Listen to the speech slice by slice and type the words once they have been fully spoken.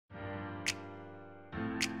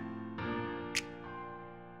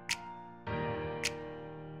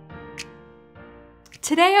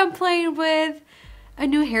Today I'm playing with a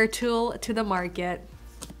new hair tool to the market.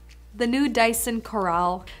 The new Dyson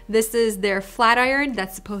Corrale. This is their flat iron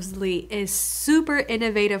that supposedly is super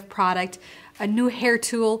innovative product. A new hair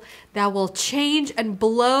tool that will change and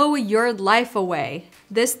blow your life away.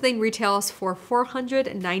 This thing retails for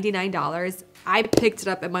 $499. I picked it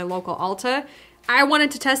up at my local Ulta. I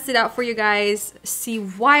wanted to test it out for you guys, see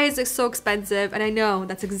why is it so expensive, and I know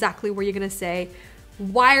that's exactly what you're gonna say.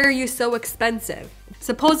 Why are you so expensive?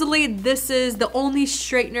 Supposedly, this is the only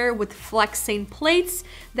straightener with flexing plates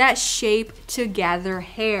that shape to gather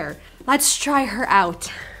hair. Let's try her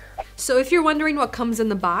out. So if you're wondering what comes in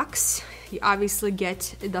the box, you obviously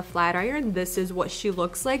get the flat iron. This is what she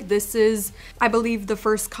looks like. This is, I believe, the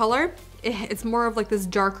first color. It's more of like this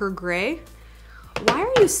darker gray. Why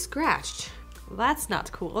are you scratched? That's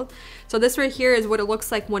not cool. So this right here is what it looks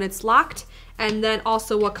like when it's locked. And then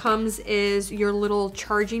also what comes is your little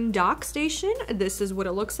charging dock station. This is what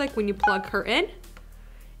it looks like when you plug her in.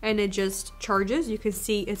 And it just charges. You can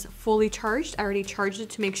see it's fully charged. I already charged it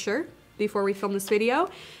to make sure before we film this video.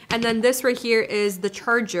 And then this right here is the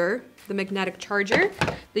charger, the magnetic charger,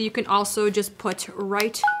 that you can also just put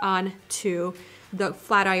right onto the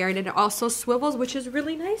flat iron, and it also swivels, which is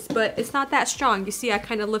really nice, but it's not that strong. You see, I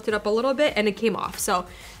kind of lifted up a little bit and it came off. So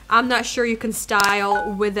I'm not sure you can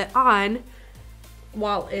style with it on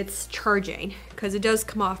while it's charging, because it does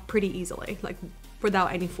come off pretty easily, like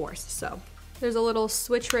without any force. So there's a little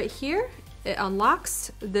switch right here. It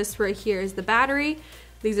unlocks. This right here is the battery.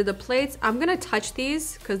 These are the plates. I'm gonna touch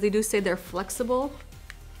these because they do say they're flexible,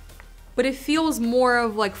 but it feels more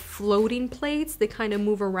of like floating plates. They kind of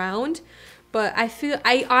move around. But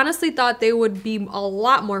I honestly thought they would be a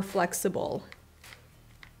lot more flexible.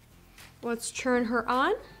 Let's turn her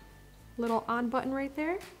on. Little on button right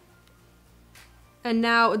there. And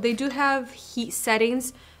now they do have heat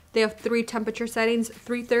settings. They have 3 temperature settings,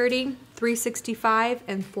 330, 365,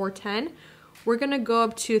 and 410. We're gonna go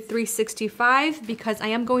up to 365 because I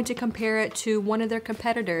am going to compare it to one of their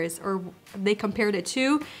competitors, or they compared it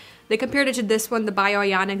to. They compared it to this one, the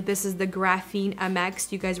Bioionic. This is the Graphene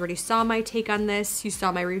MX. You guys already saw my take on this. You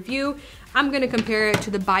saw my review. I'm gonna compare it to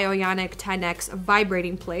the Bioionic 10X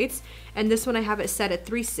vibrating plates. And this one I have it set at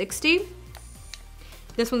 360.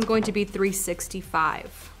 This one's going to be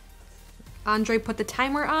 365. Andre put the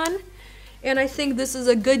timer on, and I think this is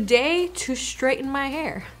a good day to straighten my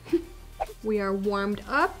hair. We are warmed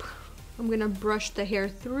up. I'm gonna brush the hair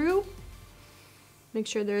through. Make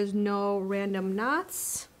sure there's no random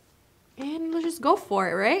knots. And let's just go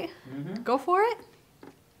for it, right? Mm-hmm. Go for it? You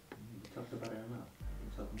talked about it enough.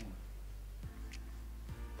 You talk more.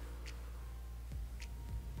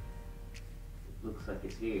 It looks like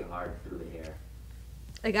it's really hard through the hair.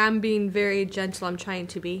 Like, I'm being very gentle. I'm trying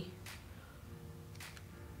to be.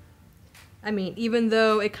 I mean, even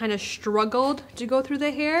though it kind of struggled to go through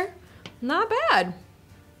the hair, not bad.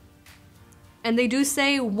 And they do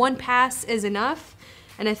say 1 pass is enough.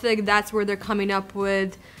 And I feel like that's where they're coming up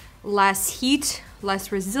with less heat,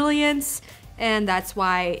 less resilience, and that's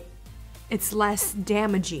why it's less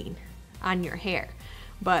damaging on your hair.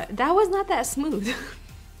 But that was not that smooth.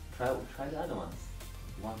 Try the other ones.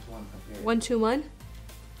 1 to 1 compare. 1 to 1?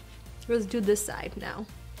 Let's do this side now.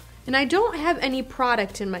 And I don't have any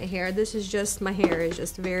product in my hair. This is just, my hair is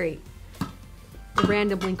just very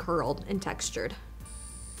randomly curled and textured.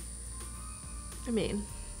 I mean,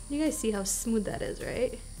 you guys see how smooth that is,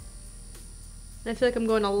 right? And I feel like I'm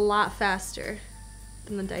going a lot faster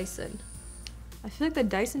than the Dyson. I feel like the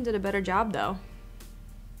Dyson did a better job though.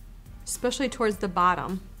 Especially towards the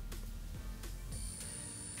bottom.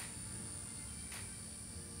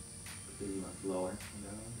 Pretty much lower.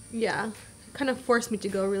 Yeah, it kind of forced me to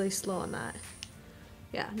go really slow on that.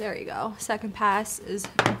 Yeah, there you go. Second pass is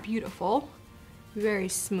beautiful. Very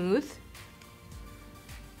smooth.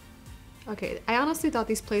 Okay, I honestly thought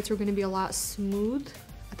these plates were gonna be a lot smooth.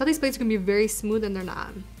 I thought these plates were gonna be very smooth, and they're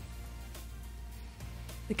not.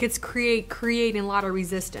 Like, it's creating a lot of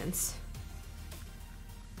resistance.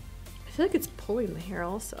 I feel like it's pulling the hair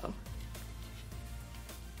also.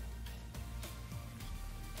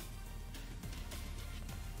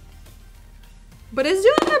 But it's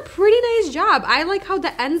doing a pretty nice job. I like how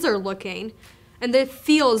the ends are looking, and it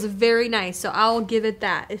feels very nice, so I'll give it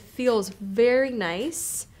that. It feels very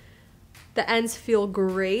nice. The ends feel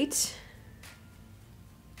great.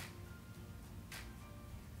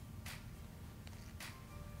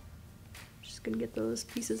 Just gonna get those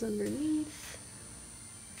pieces underneath.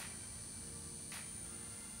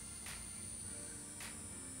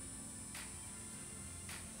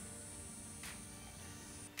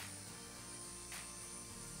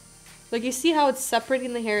 Like, you see how it's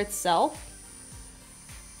separating the hair itself?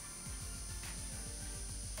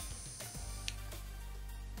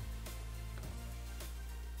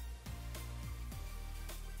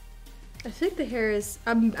 I think the hair is,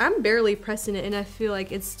 I'm barely pressing it and I feel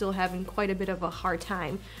like it's still having quite a bit of a hard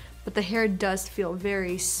time, but the hair does feel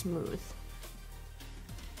very smooth.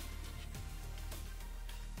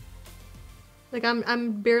 Like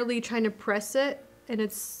I'm barely trying to press it and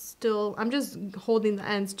it's still, I'm just holding the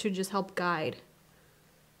ends to just help guide.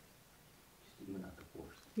 Just to even out the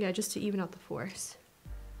force. Yeah, just to even out the force.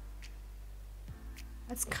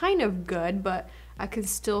 That's kind of good, but I can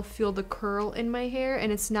still feel the curl in my hair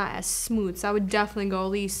and it's not as smooth. So I would definitely go at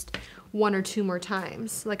least 1 or 2 more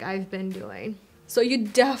times like I've been doing. So you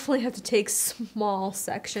definitely have to take small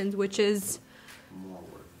sections, which is More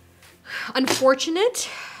work. unfortunate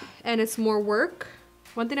and it's more work.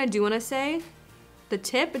 One thing I do want to say, the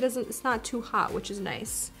tip, it's not too hot, which is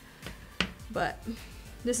nice. But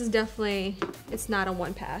this is definitely, it's not a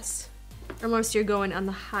one pass unless you're going on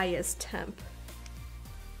the highest temp,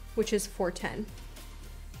 which is 410.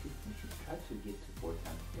 You should try to get to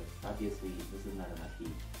 410 because obviously this is not enough heat.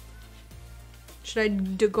 Should I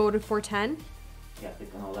go to 410? Yeah, I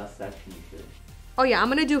think on the last section you should. Oh yeah, I'm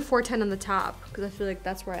gonna do 410 on the top because I feel like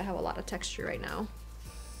that's where I have a lot of texture right now.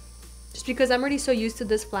 Just because I'm already so used to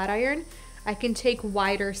this flat iron, I can take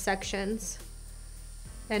wider sections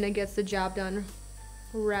and it gets the job done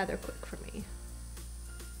rather quick for me.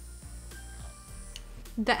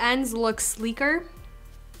 The ends look sleeker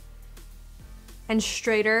and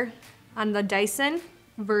straighter on the Dyson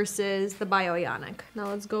versus the Bioionic. Now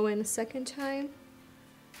let's go in a second time,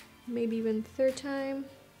 maybe even third time.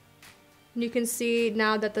 And you can see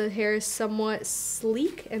now that the hair is somewhat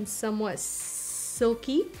sleek and somewhat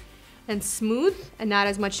silky and smooth and not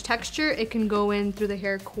as much texture. It can go in through the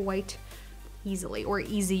hair quite easily or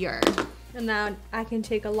easier. And now I can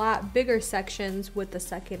take a lot bigger sections with the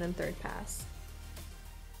second and third pass.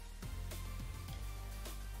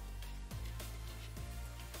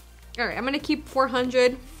 All right, I'm gonna keep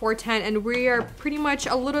 400, 410, and we are pretty much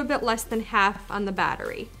a little bit less than half on the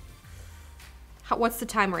battery. What's the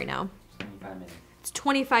time right now? 25 minutes. It's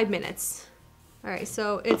 25 minutes. All right,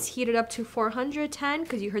 so it's heated up to 410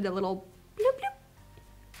 because you heard that little bloop bloop,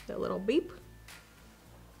 that little beep.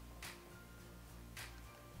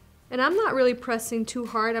 And I'm not really pressing too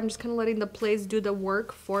hard. I'm just kind of letting the plates do the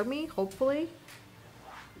work for me, hopefully.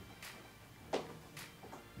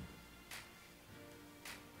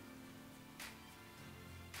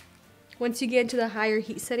 Once you get into the higher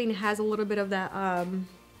heat setting, it has a little bit of that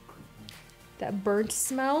that burnt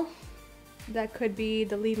smell. That could be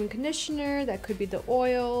the leave-in conditioner, that could be the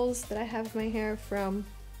oils that I have in my hair from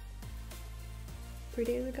 3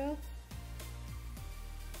 days ago.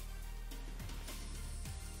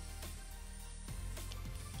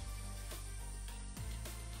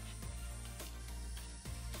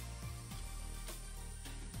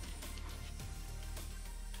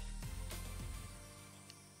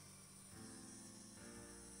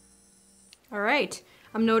 All right,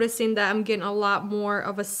 I'm noticing that I'm getting a lot more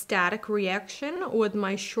of a static reaction with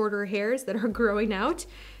my shorter hairs that are growing out.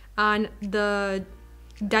 On the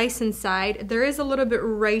Dyson side, there is a little bit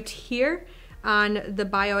right here on the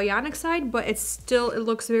Bioionic side, but it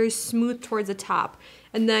looks very smooth towards the top.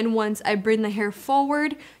 And then once I bring the hair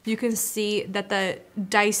forward, you can see that the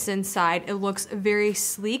Dyson side, it looks very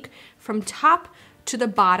sleek from top to the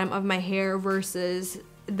bottom of my hair versus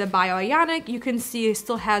the Bioionic. You can see it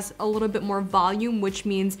still has a little bit more volume, which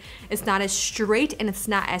means it's not as straight and it's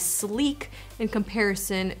not as sleek in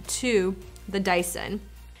comparison to the Dyson.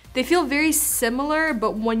 They feel very similar,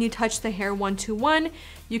 but when you touch the hair 1-to-1,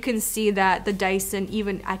 you can see that the Dyson,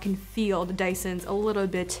 even I can feel the Dyson's a little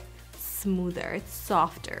bit smoother, it's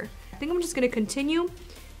softer. I think I'm just gonna continue,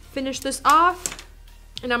 finish this off,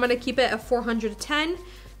 and I'm gonna keep it at 410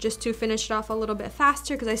 just to finish it off a little bit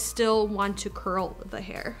faster because I still want to curl the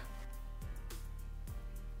hair.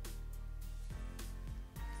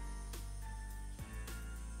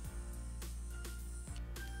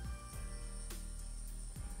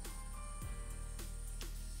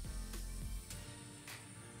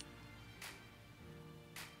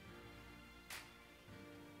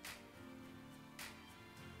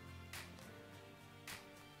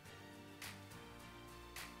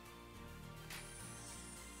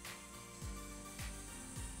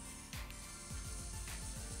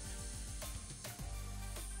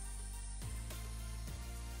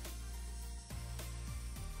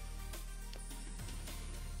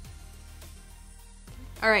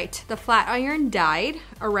 All right, the flat iron died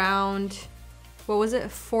around, what was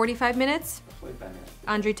it, 45 minutes? 45 minutes.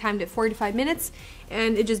 Andre timed it 45 minutes,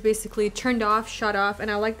 and it just basically turned off, shut off,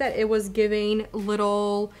 and I like that it was giving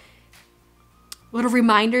little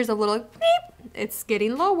reminders of little beep. It's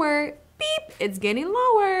getting lower, beep, it's getting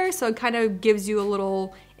lower. So it kind of gives you a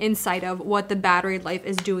little insight of what the battery life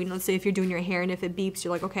is doing. Let's say if you're doing your hair and if it beeps,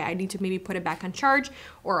 you're like, okay, I need to maybe put it back on charge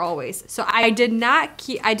or always. So I did not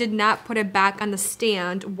put it back on the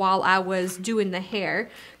stand while I was doing the hair,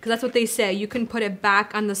 because that's what they say. You can put it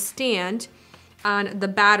back on the stand on the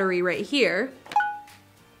battery right here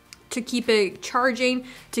to keep it charging,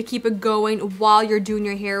 to keep it going while you're doing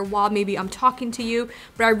your hair, while maybe I'm talking to you.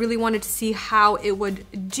 But I really wanted to see how it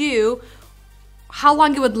would do, how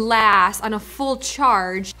long it would last on a full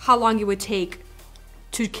charge, how long it would take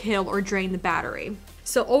to kill or drain the battery.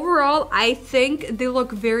 So overall, I think they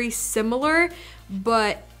look very similar,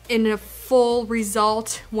 but in a full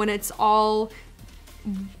result, when it's all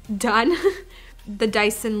done, the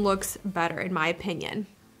Dyson looks better in my opinion.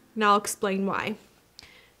 And I'll explain why.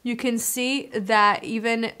 You can see that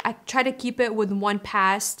even I try to keep it with one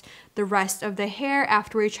pass the rest of the hair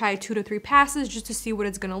after we try 2 to 3 passes just to see what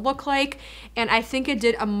it's gonna look like. And I think it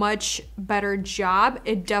did a much better job.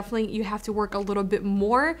 It definitely, you have to work a little bit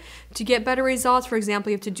more to get better results. For example,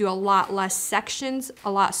 you have to do a lot less sections, a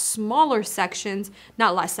lot smaller sections,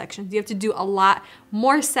 not less sections. You have to do a lot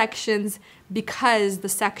more sections because the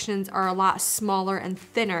sections are a lot smaller and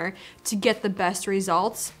thinner to get the best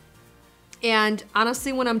results. And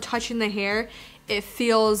honestly, when I'm touching the hair, it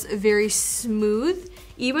feels very smooth.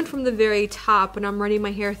 Even from the very top, when I'm running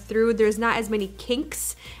my hair through, there's not as many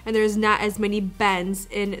kinks and there's not as many bends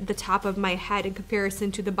in the top of my head in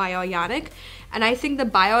comparison to the Bioionic. And I think the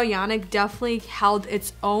Bioionic definitely held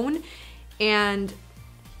its own, and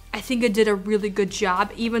I think it did a really good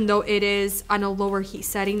job. Even though it is on a lower heat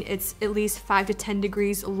setting, it's at least 5 to 10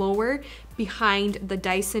 degrees lower behind the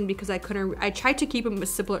Dyson, because I tried to keep them a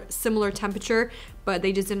similar temperature, but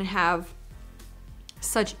they just didn't have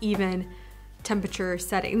such even temperature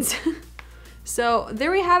settings. So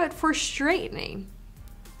there we have it for straightening.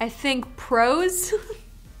 I think pros,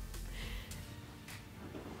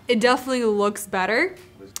 it definitely looks better.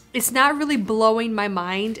 It's not really blowing my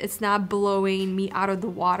mind. It's not blowing me out of the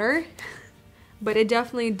water, but it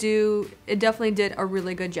definitely did a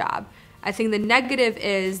really good job. I think the negative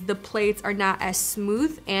is the plates are not as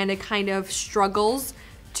smooth and it kind of struggles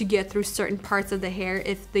to get through certain parts of the hair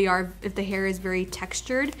if the hair is very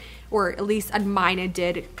textured, or at least on mine it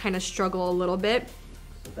did kind of struggle a little bit.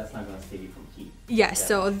 So that's not gonna save you from heat. Yes,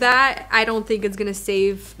 so that I don't think it's gonna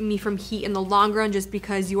save me from heat in the long run, just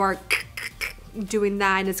because you are doing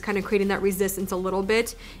that and it's kind of creating that resistance a little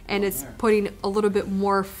bit, and it's putting a little bit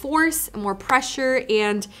more force, more pressure,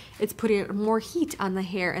 and it's putting more heat on the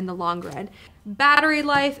hair in the long run. Battery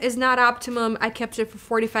life is not optimum. I kept it for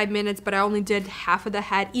 45 minutes, but I only did half of the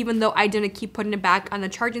head, even though I didn't keep putting it back on the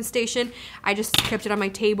charging station. I just kept it on my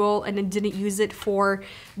table and then didn't use it for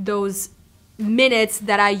those minutes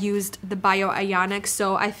that I used the Bioionic.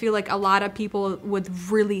 So I feel like a lot of people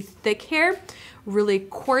with really thick hair, really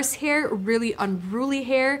coarse hair, really unruly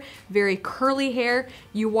hair, very curly hair,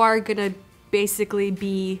 you are gonna basically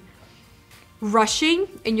be rushing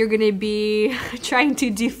and you're gonna be trying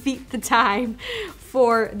to defeat the time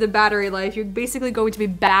for the battery life. You're basically going to be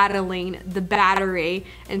battling the battery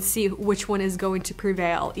and see which one is going to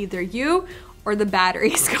prevail. Either you or the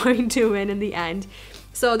battery is going to win in the end.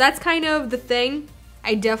 So that's kind of the thing.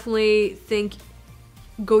 I definitely think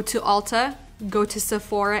go to Ulta, go to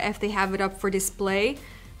Sephora if they have it up for display.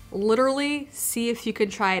 Literally see if you can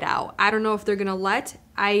try it out. I don't know if they're gonna let.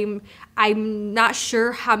 I'm not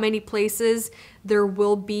sure how many places there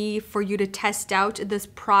will be for you to test out this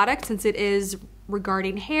product, since it is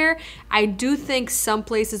regarding hair. I do think some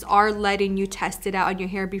places are letting you test it out on your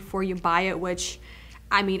hair before you buy it, which,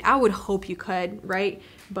 I mean, I would hope you could, right?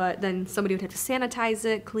 But then somebody would have to sanitize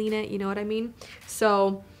it, clean it, you know what I mean?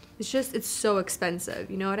 So it's so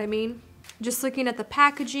expensive, you know what I mean? Just looking at the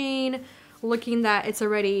packaging, looking that it's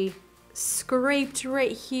already scraped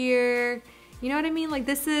right here. You know what I mean? Like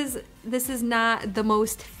this is not the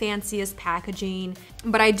most fanciest packaging,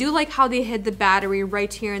 but I do like how they hid the battery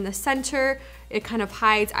right here in the center. It kind of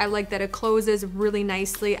hides. I like that it closes really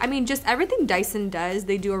nicely. I mean, just everything Dyson does,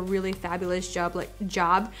 they do a really fabulous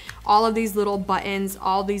job. All of these little buttons,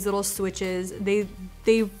 all these little switches, they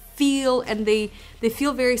feel, and they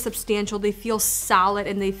feel very substantial. They feel solid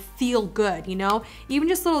and they feel good, you know? Even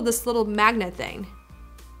just this little magnet thing.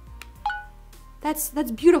 That's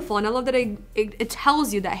beautiful, and I love that it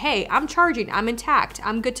tells you that, hey, I'm charging, I'm intact,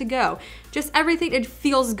 I'm good to go. Just everything, it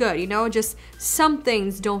feels good, you know? Just some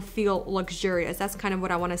things don't feel luxurious. That's kind of what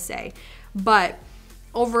I want to say. But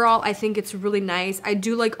overall, I think it's really nice. I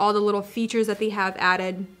do like all the little features that they have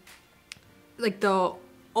added, like the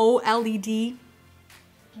OLED.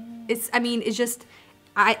 It's just,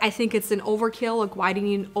 I think it's an overkill. Like, why do you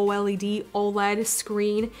need an OLED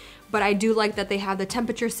screen? But I do like that they have the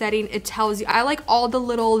temperature setting. It tells you, I like all the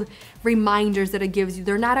little reminders that it gives you.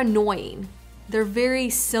 They're not annoying. They're very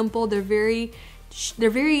simple. They're very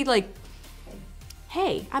like,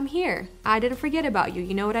 hey, I'm here. I didn't forget about you.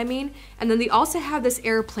 You know what I mean? And then they also have this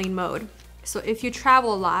airplane mode. So if you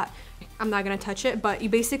travel a lot, I'm not gonna touch it, but you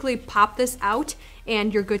basically pop this out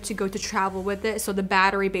and you're good to go to travel with it. So the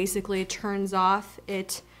battery basically turns off.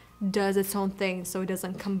 It does its own thing so it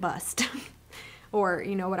doesn't combust or,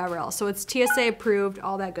 you know, whatever else. So it's TSA approved,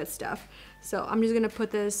 all that good stuff. So I'm just gonna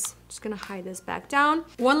put this, just gonna hide this back down.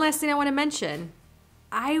 One last thing I wanna mention.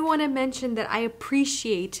 I wanna mention that I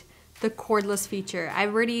appreciate the cordless feature.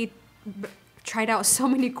 I've already tried out so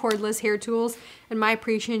many cordless hair tools, and my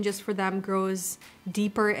appreciation just for them grows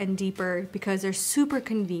deeper and deeper because they're super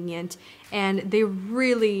convenient and they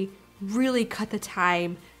really cut the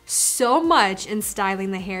time so much in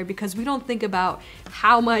styling the hair, because we don't think about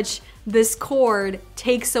how much this cord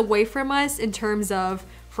takes away from us in terms of,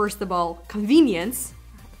 first of all, convenience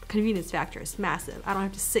factor is massive. I don't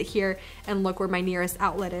have to sit here and look where my nearest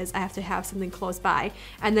outlet is. I have to have something close by.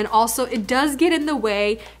 And then also it does get in the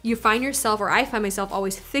way. You find yourself, or I find myself,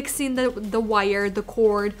 always fixing the wire, the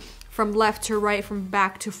cord from left to right, from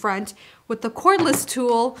back to front. With the cordless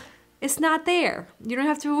tool, it's not there. You don't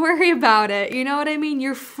have to worry about it. You know what I mean?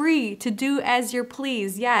 You're free to do as you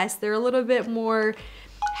please. Yes, they're a little bit more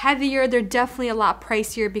heavier. They're definitely a lot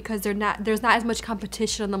pricier because there's not as much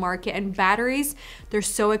competition on the market, and batteries, they're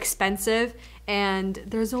so expensive, and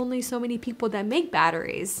there's only so many people that make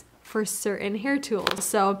batteries for certain hair tools.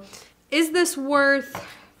 So is this worth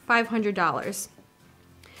 $500?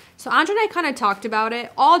 So Andre and I kind of talked about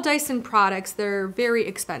it. All Dyson products, they're very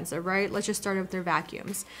expensive, right? Let's just start with their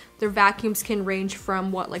vacuums. Their vacuums can range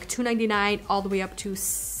from what, like $299 all the way up to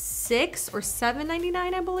 $6 or $7.99,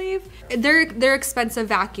 I believe. They're expensive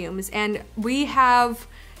vacuums, and we have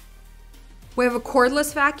a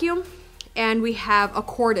cordless vacuum and we have a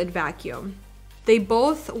corded vacuum. They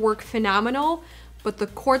both work phenomenal, but the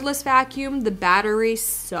cordless vacuum, the battery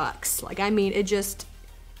sucks. Like, I mean,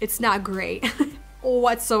 it's not great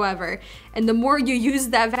whatsoever. And the more you use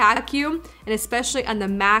that vacuum, and especially on the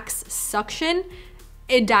max suction,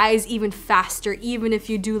 it dies even faster, even if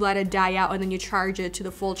you do let it die out and then you charge it to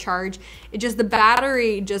the full charge. The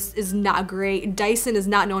battery just is not great. Dyson is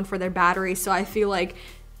not known for their battery, so I feel like,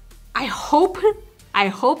 I hope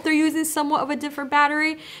they're using somewhat of a different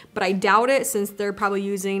battery, but I doubt it since they're probably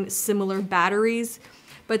using similar batteries.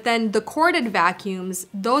 But then the corded vacuums,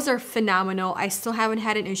 those are phenomenal. I still haven't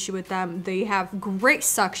had an issue with them. They have great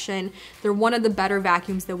suction. They're one of the better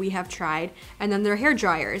vacuums that we have tried. And then their hair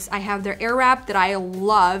dryers. I have their air wrap that I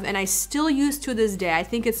love and I still use to this day. I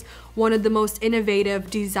think it's one of the most innovative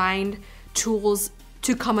designed tools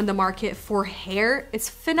to come on the market for hair. It's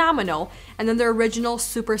phenomenal. And then their original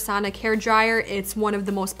supersonic hair dryer, it's one of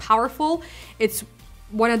the most powerful. It's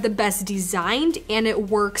one of the best designed, and it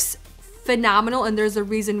works phenomenal, and there's a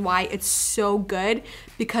reason why it's so good,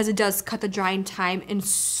 because it does cut the drying time, and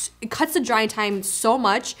it cuts the drying time so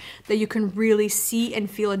much that you can really see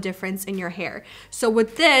and feel a difference in your hair. So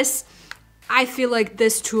with this, I feel like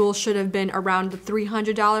this tool should have been around the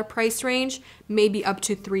 $300 price range, maybe up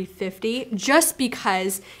to $350, just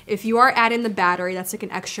because if you are adding the battery, that's like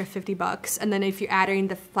an extra 50 bucks. And then if you're adding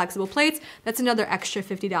the flexible plates, that's another extra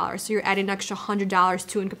 $50. So you're adding an extra $100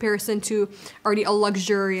 to, in comparison to already a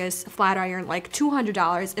luxurious flat iron, like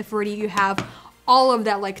 $200. If already you have all of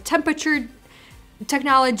that, like temperature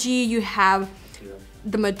technology, you have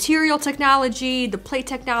the material technology, the plate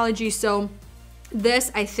technology. So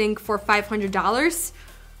this, I think, for $500,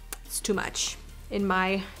 it's too much, in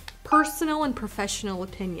my personal and professional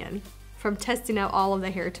opinion, from testing out all of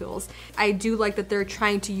the hair tools. I do like that they're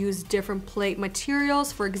trying to use different plate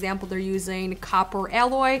materials. For example, they're using copper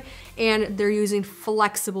alloy, and they're using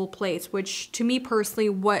flexible plates, which to me personally,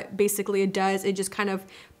 what basically it does, it just kind of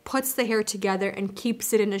puts the hair together and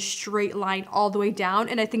keeps it in a straight line all the way down.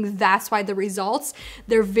 And I think that's why the results,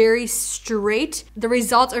 they're very straight. The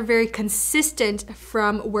results are very consistent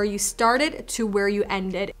from where you started to where you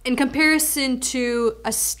ended. In comparison to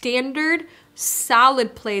a standard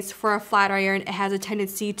solid plates for a flat iron, it has a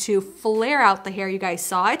tendency to flare out the hair. You guys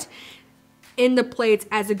saw it in the plates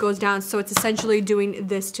as it goes down. So it's essentially doing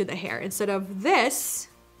this to the hair. Instead of this,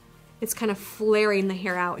 it's kind of flaring the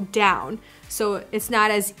hair out down. So it's not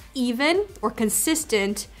as even or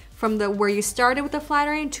consistent from where you started with the flat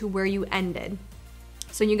iron to where you ended.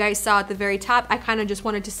 So you guys saw at the very top, I kind of just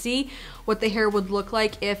wanted to see what the hair would look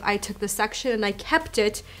like if I took the section and I kept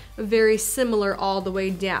it very similar all the way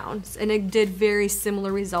down. And it did very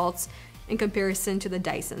similar results in comparison to the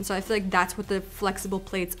Dyson. So I feel like that's what the flexible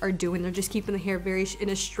plates are doing. They're just keeping the hair very in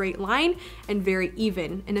a straight line and very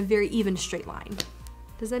even, in a very even straight line.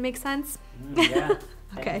 Does that make sense? Yeah.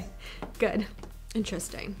 Okay, good.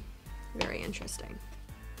 Interesting. Very interesting.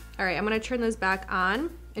 All right, I'm gonna turn this back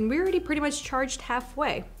on, and we already pretty much charged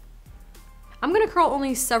halfway. I'm gonna curl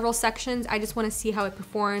only several sections. I just wanna see how it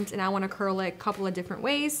performs, and I wanna curl it a couple of different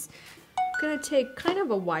ways. I'm gonna take kind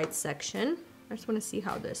of a wide section. I just wanna see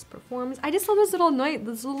how this performs. I just love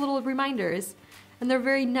those little reminders, and they're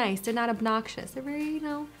very nice. They're not obnoxious. They're very, you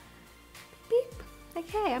know, beep, like,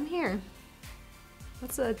 hey, I'm here.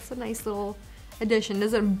 It's a nice little addition. It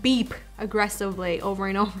doesn't beep aggressively over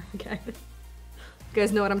and over again. You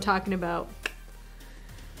guys know what I'm talking about.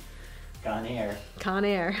 Conair.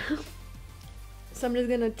 Conair. So I'm just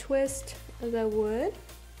gonna twist as I would.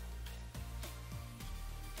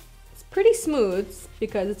 It's pretty smooth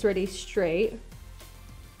because it's already straight.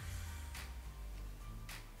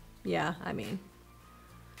 Yeah, I mean,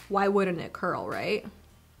 why wouldn't it curl, right?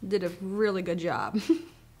 Did a really good job.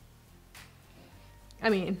 I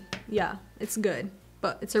mean, yeah, it's good,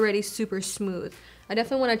 but it's already super smooth. I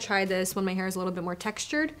definitely want to try this when my hair is a little bit more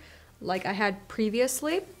textured, like I had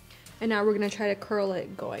previously. And now we're gonna try to curl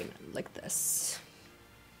it going like this.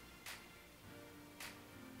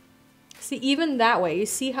 See, even that way, you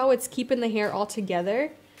see how it's keeping the hair all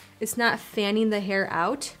together? It's not fanning the hair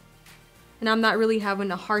out. And I'm not really having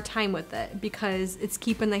a hard time with it because it's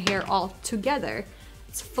keeping the hair all together.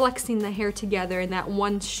 It's flexing the hair together in that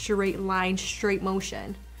one straight line, straight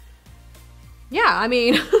motion. Yeah, I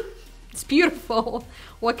mean, it's beautiful.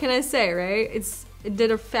 What can I say, right? It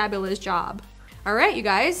did a fabulous job. All right, you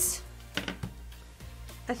guys.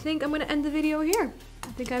 I think I'm gonna end the video here. I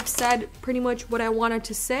think I've said pretty much what I wanted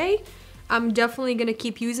to say. I'm definitely gonna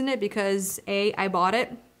keep using it because A, I bought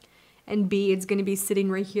it, and B, it's gonna be sitting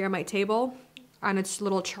right here on my table on its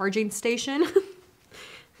little charging station.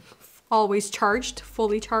 Always charged,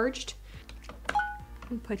 fully charged.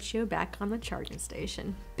 And put you back on the charging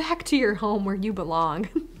station. Back to your home where you belong.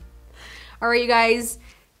 All right, you guys,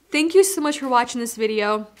 thank you so much for watching this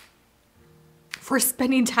video, for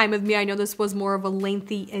spending time with me. I know this was more of a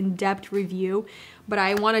lengthy, in-depth review, but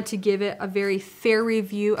I wanted to give it a very fair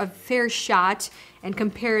review, a fair shot, and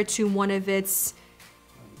compare it to one of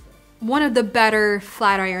the better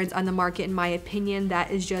flat irons on the market, in my opinion. That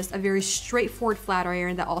is just a very straightforward flat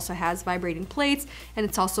iron that also has vibrating plates, and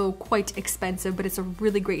it's also quite expensive, but it's a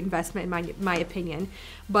really great investment in my opinion.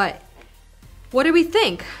 But what do we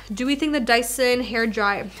think? Do we think the Dyson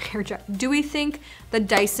do we think the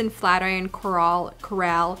Dyson flat iron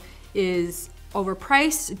Corrale is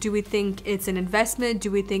overpriced? Do we think it's an investment? Do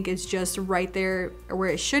we think it's just right there where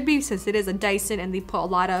it should be, since it is a Dyson and they put a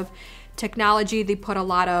lot of technology, they put a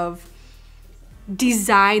lot of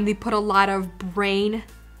design, they put a lot of brain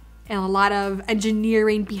and a lot of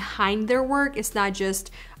engineering behind their work? It's not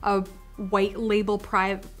just a white or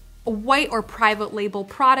private label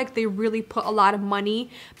product. They really put a lot of money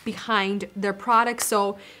behind their product.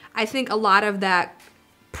 So I think a lot of that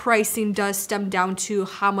pricing does stem down to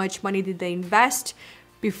how much money did they invest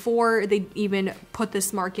before they even put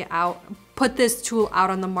this tool out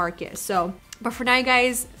on the market. So, but for now, you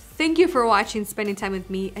guys, thank you for watching, spending time with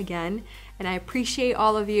me again, and I appreciate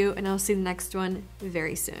all of you, and I'll see you in the next one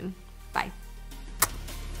very soon. Bye.